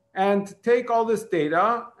 And take all this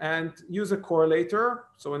data and use a correlator,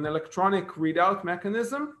 so an electronic readout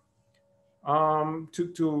mechanism,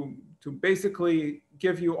 to basically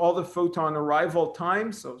give you all the photon arrival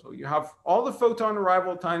times. So you have all the photon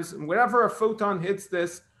arrival times, and whenever a photon hits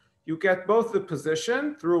this, you get both the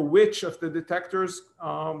position through which of the detectors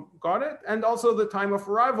got it, and also the time of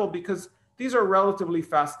arrival, because these are relatively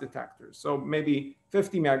fast detectors. So maybe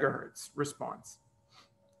 50 megahertz response.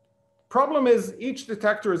 Problem is each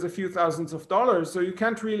detector is a few thousands of dollars, so you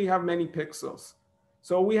can't really have many pixels.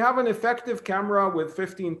 So we have an effective camera with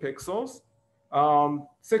 15 pixels,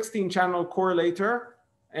 16 channel correlator,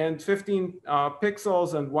 and 15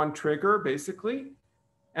 pixels and 1 trigger, basically.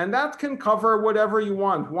 And that can cover whatever you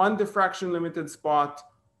want, 1 diffraction limited spot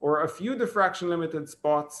or a few diffraction limited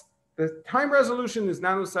spots. The time resolution is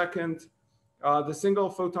nanosecond. The single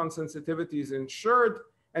photon sensitivity is ensured.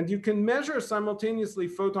 And you can measure simultaneously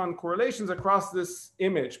photon correlations across this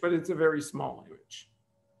image, but it's a very small image.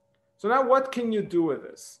 So now what can you do with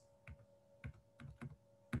this?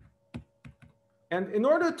 And in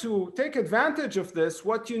order to take advantage of this,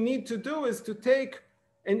 what you need to do is to take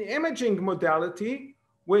an imaging modality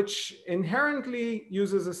which inherently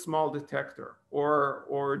uses a small detector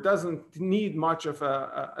or doesn't need much of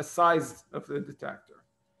a size of the detector.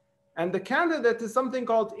 And the candidate is something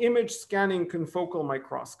called image scanning confocal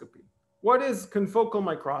microscopy. What is confocal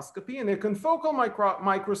microscopy? In a confocal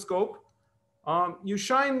microscope, You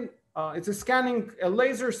shine, it's a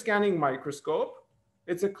laser scanning microscope.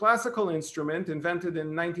 It's a classical instrument invented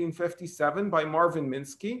in 1957 by Marvin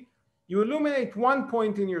Minsky. You illuminate one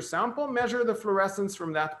point in your sample, measure the fluorescence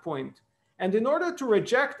from that point. And in order to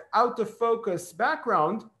reject out of focus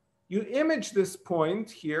background, you image this point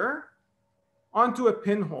here onto a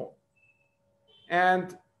pinhole.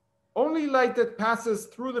 And only light that passes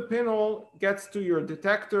through the pinhole gets to your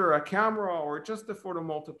detector, a camera, or just a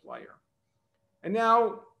photomultiplier. And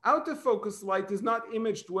now, out of focus light is not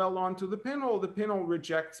imaged well onto the pinhole. The pinhole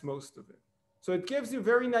rejects most of it. So it gives you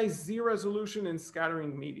very nice Z resolution in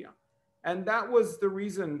scattering media. And that was the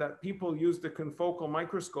reason that people used the confocal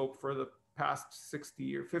microscope for the past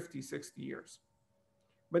 50, 60 years.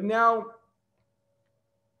 But now,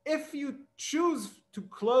 if you choose to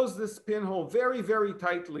close this pinhole very, very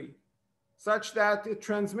tightly, such that it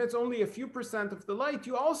transmits only a few % of the light,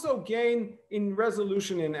 you also gain in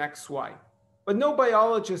resolution in XY. But no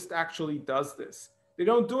biologist actually does this. They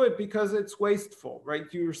don't do it because it's wasteful, right?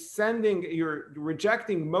 You're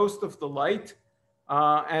rejecting most of the light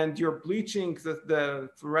and you're bleaching the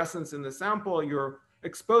fluorescence in the sample. You're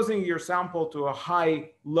exposing your sample to a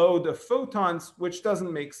high load of photons, which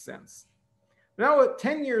doesn't make sense. Now,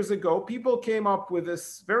 10 years ago, people came up with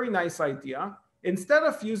this very nice idea. Instead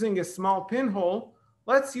of using a small pinhole,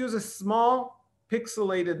 let's use a small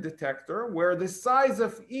pixelated detector where the size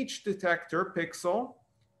of each detector pixel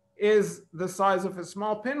is the size of a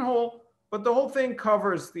small pinhole, but the whole thing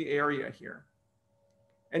covers the area here.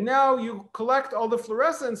 And now you collect all the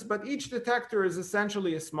fluorescence, but each detector is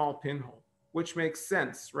essentially a small pinhole, which makes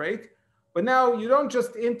sense, right? But now you don't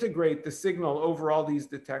just integrate the signal over all these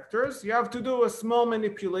detectors. You have to do a small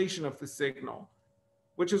manipulation of the signal,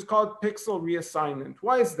 which is called pixel reassignment.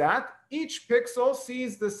 Why is that? Each pixel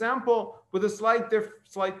sees the sample with a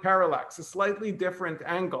slight parallax, a slightly different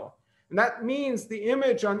angle. And that means the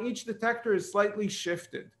image on each detector is slightly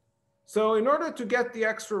shifted. So in order to get the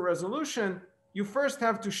extra resolution, you first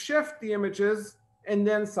have to shift the images and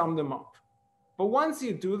then sum them up. But once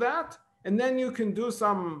you do that, and then you can do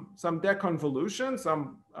some deconvolution,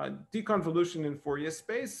 some deconvolution in Fourier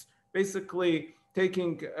space, basically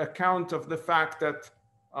taking account of the fact that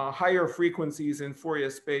higher frequencies in Fourier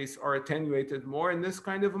space are attenuated more in this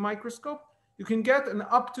kind of a microscope, you can get an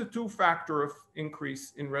up to 2 factor of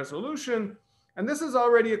increase in resolution. And this is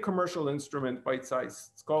already a commercial instrument bite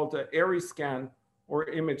size. It's called an ARIScan or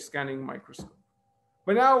image scanning microscope.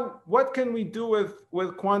 But now what can we do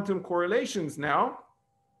with quantum correlations now?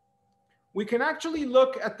 We can actually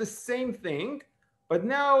look at the same thing, but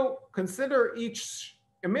now consider each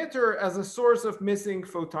emitter as a source of missing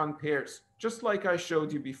photon pairs, just like I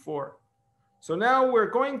showed you before. So now we're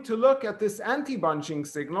going to look at this anti-bunching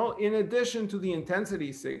signal in addition to the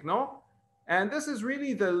intensity signal. And this is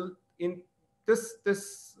really the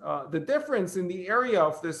difference in the area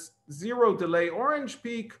of this 0 delay orange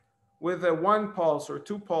peak with a 1 pulse or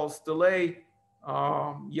 2 pulse delay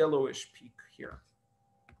yellowish peak here.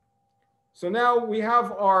 So now we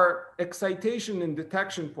have our excitation and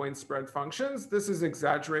detection point spread functions. This is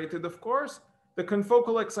exaggerated, of course. The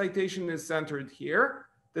confocal excitation is centered here.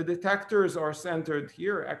 The detectors are centered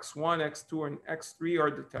here. X1, X2, and X3 are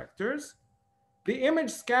detectors. The image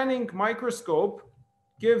scanning microscope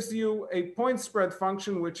gives you a point spread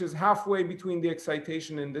function, which is halfway between the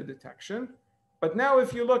excitation and the detection. But now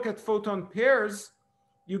if you look at photon pairs,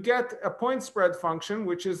 you get a point spread function,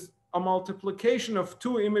 which is a multiplication of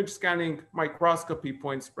 2 image scanning microscopy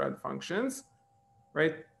point spread functions,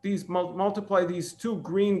 right? These multiply these 2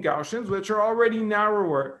 green Gaussians, which are already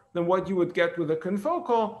narrower than what you would get with a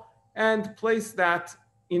confocal, and place that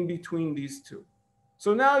in between these 2.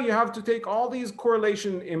 So now you have to take all these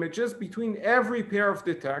correlation images between every pair of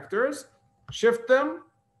detectors, shift them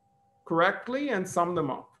correctly, and sum them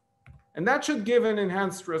up. And that should give an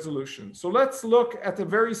enhanced resolution. So let's look at a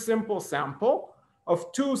very simple sample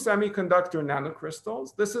of 2 semiconductor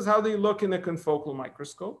nanocrystals. This is how they look in a confocal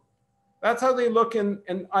microscope. That's how they look in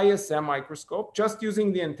an ISM microscope, just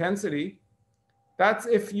using the intensity. That's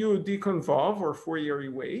if you deconvolve or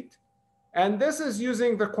Fourier weight. And this is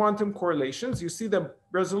using the quantum correlations. You see the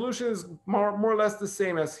resolution is more or less the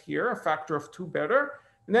same as here, a factor of 2 better.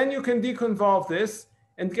 And then you can deconvolve this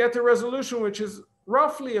and get a resolution which is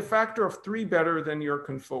roughly a factor of 3 better than your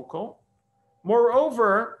confocal.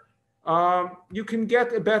 Moreover, you can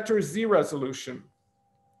get a better Z resolution.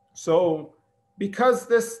 So because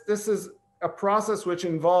this is a process which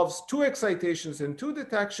involves 2 excitations and 2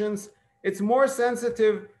 detections, it's more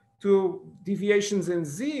sensitive to deviations in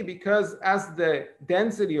Z, because as the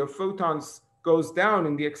density of photons goes down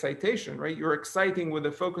in the excitation, right? You're exciting with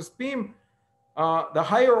a focused beam, the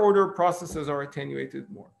higher order processes are attenuated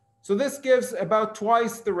more. So this gives about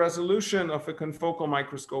twice the resolution of a confocal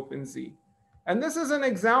microscope in Z. And this is an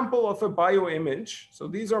example of a bioimage. So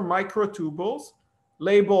these are microtubules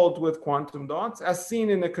labeled with quantum dots, as seen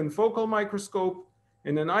in a confocal microscope,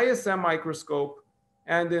 in an ISM microscope,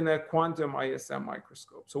 and in a quantum ISM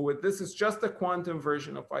microscope. So this is just a quantum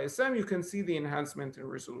version of ISM. You can see the enhancement in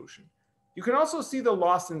resolution. You can also see the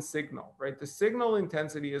loss in signal, right? The signal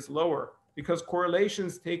intensity is lower because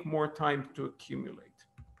correlations take more time to accumulate.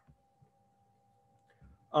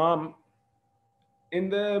 In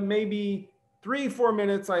the maybe 3-4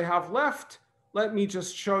 minutes I have left, let me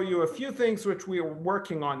just show you a few things which we are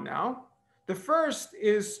working on now. The first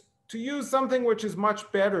is to use something which is much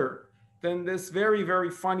better than this very, very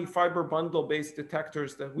funny fiber bundle based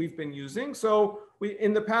detectors that we've been using. So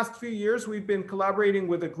in the past few years, we've been collaborating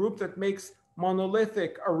with a group that makes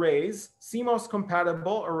monolithic arrays, CMOS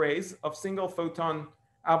compatible arrays of single photon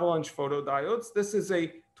avalanche photodiodes. This is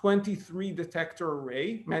a 23 detector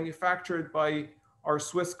array manufactured by our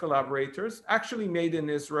Swiss collaborators, actually made in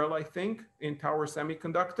Israel, I think, in Tower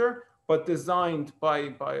Semiconductor, but designed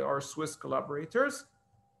by our Swiss collaborators.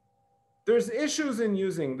 There's issues in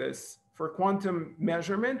using this for quantum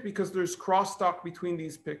measurement because there's crosstalk between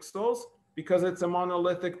these pixels. Because it's a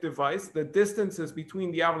monolithic device, the distances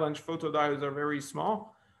between the avalanche photodiodes are very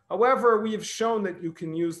small. However, we have shown that you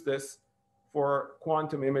can use this for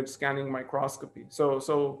quantum image scanning microscopy.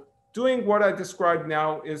 So doing what I described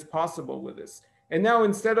now is possible with this. And now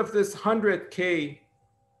instead of this 100K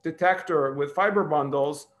detector with fiber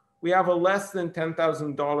bundles, we have a less than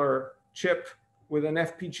 $10,000 chip with an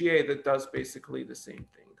FPGA that does basically the same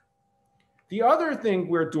thing. The other thing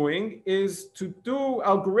we're doing is to do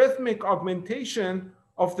algorithmic augmentation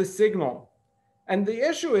of the signal. And the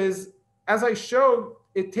issue is, as I showed,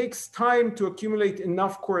 it takes time to accumulate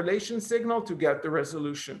enough correlation signal to get the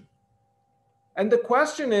resolution. And the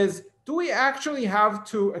question is, do we actually have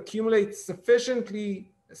to accumulate sufficient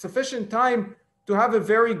time to have a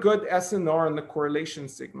very good SNR on the correlation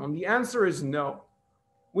signal? And the answer is no.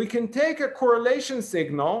 We can take a correlation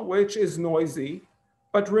signal, which is noisy,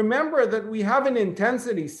 but remember that we have an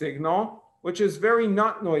intensity signal, which is very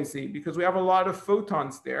not noisy because we have a lot of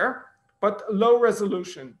photons there, but low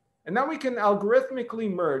resolution. And now we can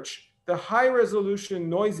algorithmically merge the high resolution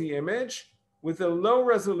noisy image with a low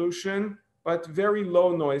resolution, but very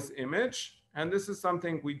low noise image. And this is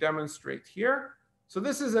something we demonstrate here. So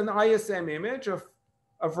this is an ISM image of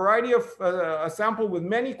a variety of a sample with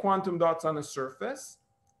many quantum dots on a surface.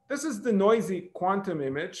 This is the noisy quantum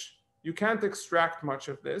image. You can't extract much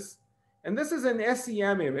of this. And this is an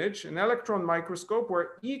SEM image, an electron microscope,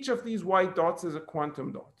 where each of these white dots is a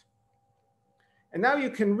quantum dot. And now you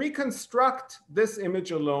can reconstruct this image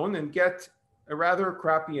alone and get a rather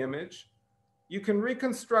crappy image. You can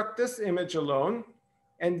reconstruct this image alone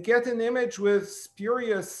and get an image with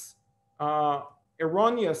spurious,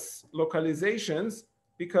 erroneous localizations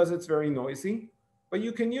because it's very noisy. But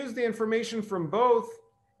you can use the information from both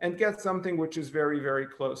and get something which is very, very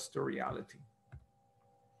close to reality.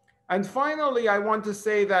 And finally, I want to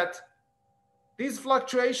say that these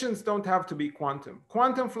fluctuations don't have to be quantum.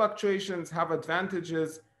 Quantum fluctuations have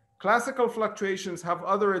advantages. Classical fluctuations have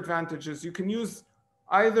other advantages. You can use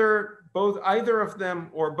either of them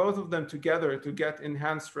or both of them together to get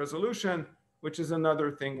enhanced resolution, which is another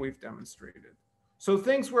thing we've demonstrated. So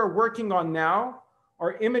things we're working on now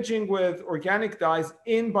are imaging with organic dyes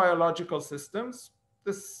in biological systems.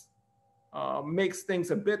 This makes things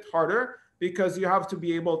a bit harder because you have to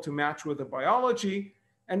be able to match with the biology,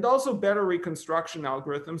 and also better reconstruction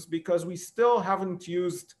algorithms because we still haven't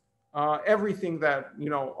used everything that,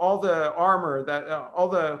 all the armor, all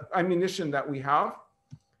the ammunition that we have.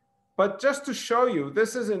 But just to show you,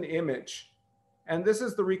 this is an image and this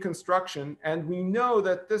is the reconstruction. And we know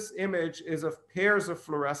that this image is of pairs of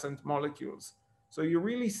fluorescent molecules. So you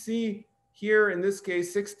really see here, in this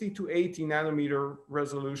case, 60 to 80 nanometer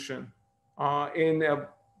resolution in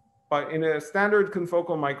a standard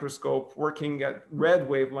confocal microscope working at red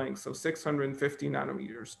wavelengths, so 650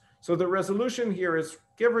 nanometers. So the resolution here is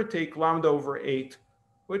give or take λ/8,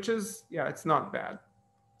 which is, yeah, it's not bad.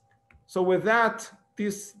 So with that,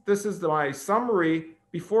 this is my summary.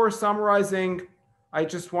 Before summarizing, I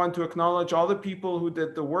just want to acknowledge all the people who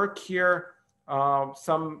did the work here.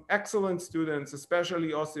 Some excellent students,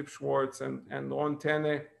 especially Osip Schwartz and Ron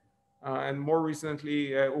Tene, and more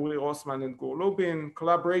recently, Uri Rossman and Gur Lubin,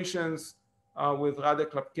 collaborations with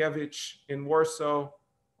Radek Lapkevich in Warsaw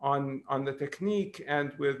on the technique,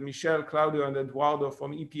 and with Michel, Claudio, and Eduardo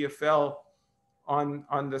from EPFL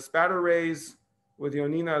on the spat arrays, with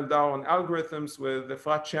Yonina Eldar on algorithms, with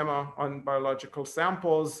Efrat Shema on biological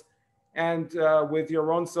samples, and with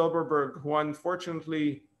Yaron Silberberg, who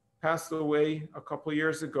unfortunately passed away a couple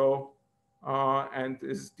years ago and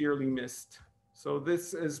is dearly missed. So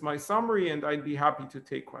this is my summary, and I'd be happy to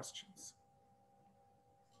take questions.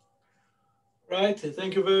 Right,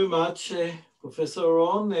 thank you very much, Professor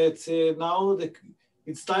Ron. It's now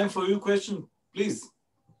it's time for your question, please.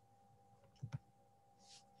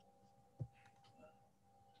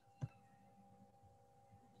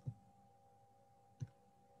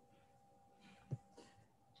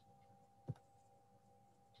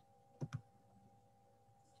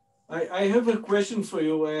 I have a question for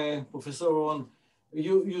you, Professor Ron.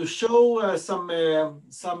 You show some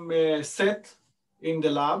set in the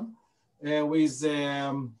lab with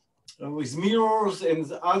mirrors and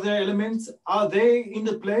other elements. Are they in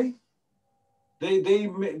the play? May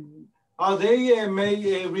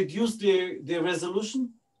reduce the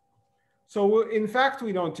resolution? So in fact,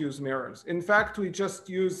 we don't use mirrors. In fact, we just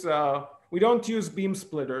use, we don't use beam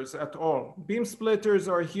splitters at all. Beam splitters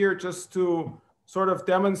are here just to sort of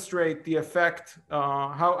demonstrate the effect,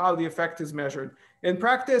 how the effect is measured. In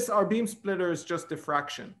practice, our beam splitter is just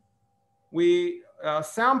diffraction. We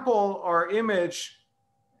sample our image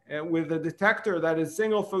with a detector that is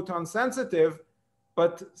single photon sensitive,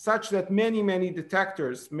 but such that many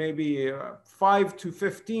detectors, maybe 5 to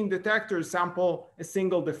 15 detectors, sample a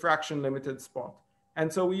single diffraction limited spot.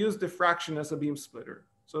 And so we use diffraction as a beam splitter.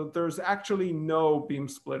 So there's actually no beam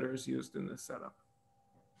splitters used in this setup.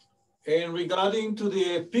 And regarding to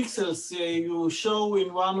the pixels, you show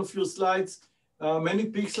in one of your slides many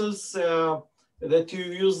pixels that you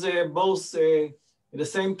use both at the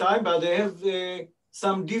same time, but they have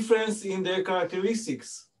some difference in their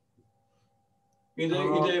characteristics, in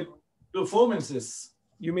the performances.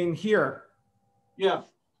 You mean here? Yeah.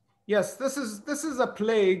 Yes, this is a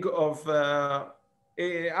plague of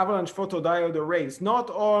avalanche photodiode arrays. Not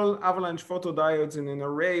all avalanche photodiodes in an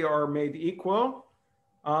array are made equal.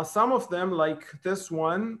 Some of them, like this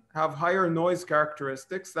one, have higher noise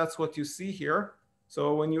characteristics. That's what you see here.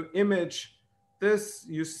 So when you image this,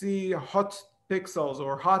 you see hot pixels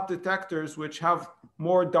or hot detectors which have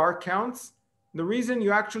more dark counts. The reason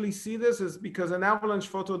you actually see this is because an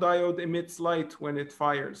avalanche photodiode emits light when it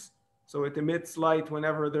fires. So it emits light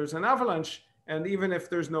whenever there's an avalanche, and even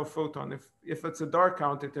if there's no photon, if it's a dark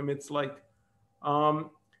count, it emits light.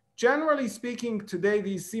 Generally speaking, today,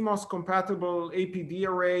 these CMOS compatible APD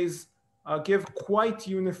arrays give quite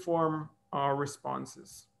uniform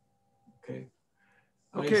responses. Okay.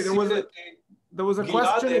 Okay, there was a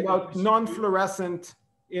question about non-fluorescent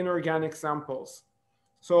inorganic samples.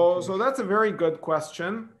 So that's a very good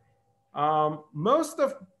question. Most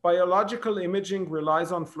of biological imaging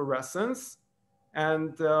relies on fluorescence,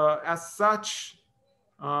 and as such,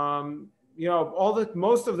 you know,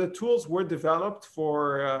 most of the tools were developed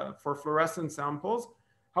for fluorescent samples.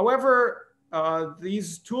 However,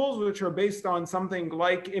 these tools, which are based on something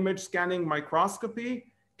like image scanning microscopy,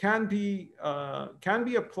 can be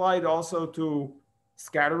applied also to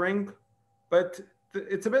scattering, but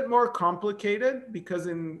it's a bit more complicated because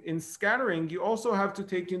in scattering, you also have to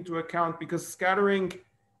take into account, because scattering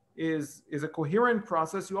is a coherent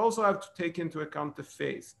process, you also have to take into account the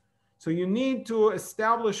phase. So you need to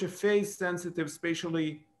establish a phase-sensitive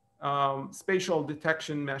spatial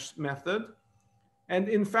detection method. And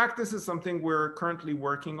in fact, this is something we're currently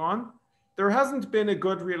working on. There hasn't been a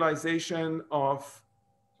good realization of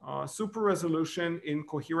super resolution in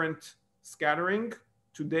coherent scattering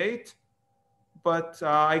to date. But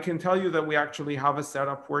I can tell you that we actually have a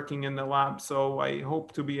setup working in the lab. So I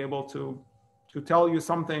hope to be able to tell you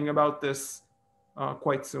something about this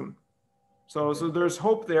quite soon. So there's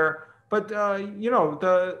hope there. But you know,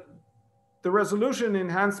 the resolution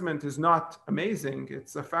enhancement is not amazing.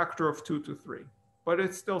 It's a factor of 2 to 3, but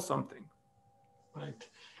it's still something. Right.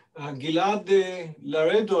 Gilad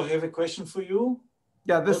Laredo, I have a question for you.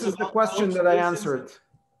 Yeah, this is the question that I answered.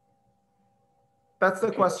 That's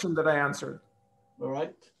the question that I answered. All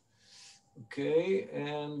right. Okay,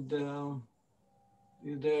 and are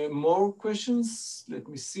there more questions? Let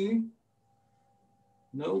me see.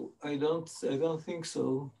 No, I don't think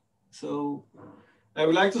so. So I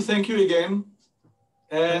would like to thank you again,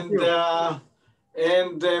 and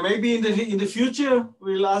maybe in the future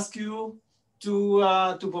we'll ask you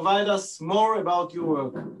to provide us more about your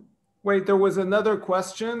work. Wait, there was another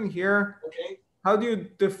question here. Okay. How do you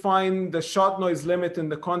define the shot noise limit in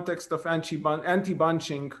the context of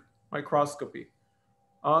anti-bunching microscopy?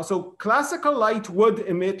 So classical light would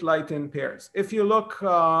emit light in pairs. If you look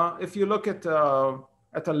at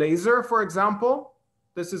a laser, for example,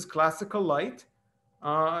 this is classical light.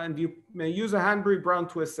 and you may use a Hanbury-Brown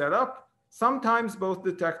twist setup, sometimes both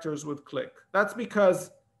detectors would click. That's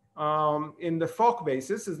because in the Fock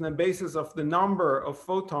basis, in the basis of the number of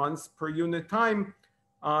photons per unit time,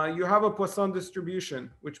 you have a Poisson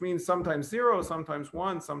distribution, which means sometimes 0, sometimes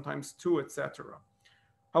 1, sometimes 2, etc.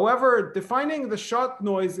 However, defining the shot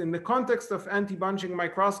noise in the context of anti-bunching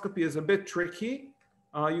microscopy is a bit tricky.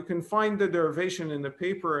 You can find the derivation in the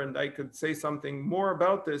paper, and I could say something more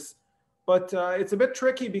about this, but it's a bit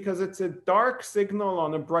tricky because it's a dark signal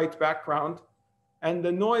on a bright background, and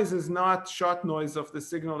the noise is not shot noise of the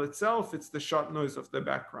signal itself, it's the shot noise of the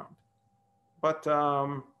background. But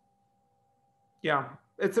yeah,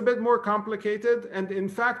 it's a bit more complicated, and in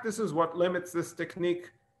fact, this is what limits this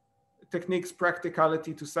technique's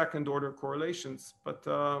practicality to second-order correlations. But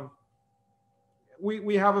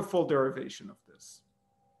we have a full derivation of this.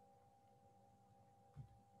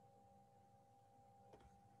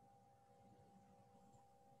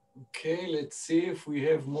 Okay, let's see if we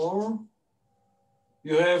have more.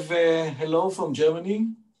 You have hello from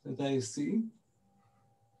Germany that I see.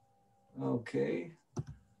 Okay.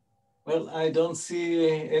 Well, I don't see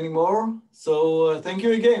any more. So thank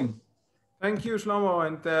you again. Thank you, Shlomo,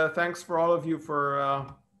 and thanks for all of you for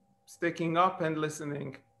sticking up and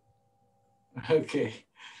listening. Okay.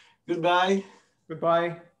 Goodbye.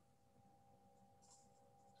 Goodbye.